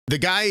the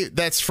guy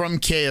that's from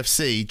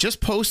KFC just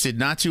posted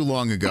not too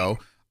long ago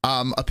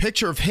a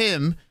picture of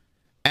him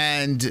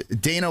and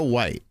Dana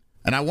White.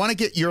 And I want to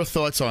get your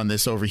thoughts on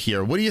this over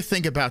here. What do you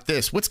think about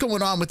this? What's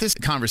going on with this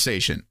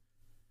conversation?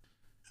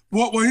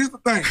 Well, here's the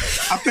thing.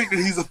 I think that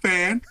he's a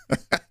fan,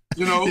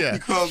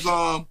 because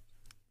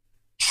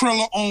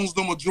Triller owns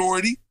the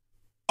majority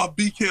of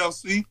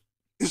BKFC.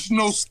 There's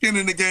no skin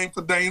in the game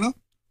for Dana.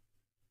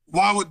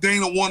 Why would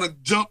Dana want to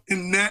jump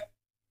in that,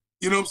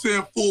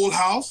 full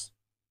house?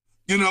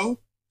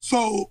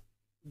 So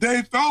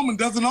Dave Feldman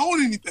doesn't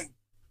own anything.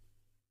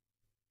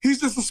 He's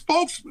just a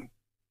spokesman.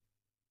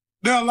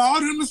 They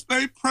allowed him to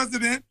stay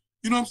president,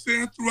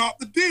 throughout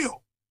the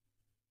deal.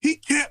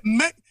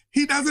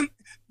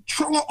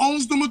 Triller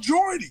owns the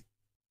majority.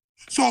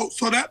 So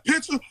that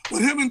picture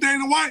with him and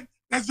Dana White,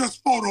 that's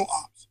just photo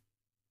ops.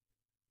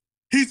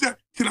 He said,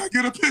 can I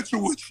get a picture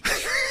with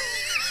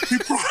you?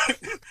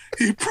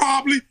 He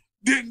probably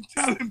didn't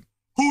tell him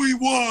who he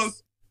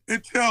was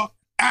until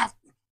after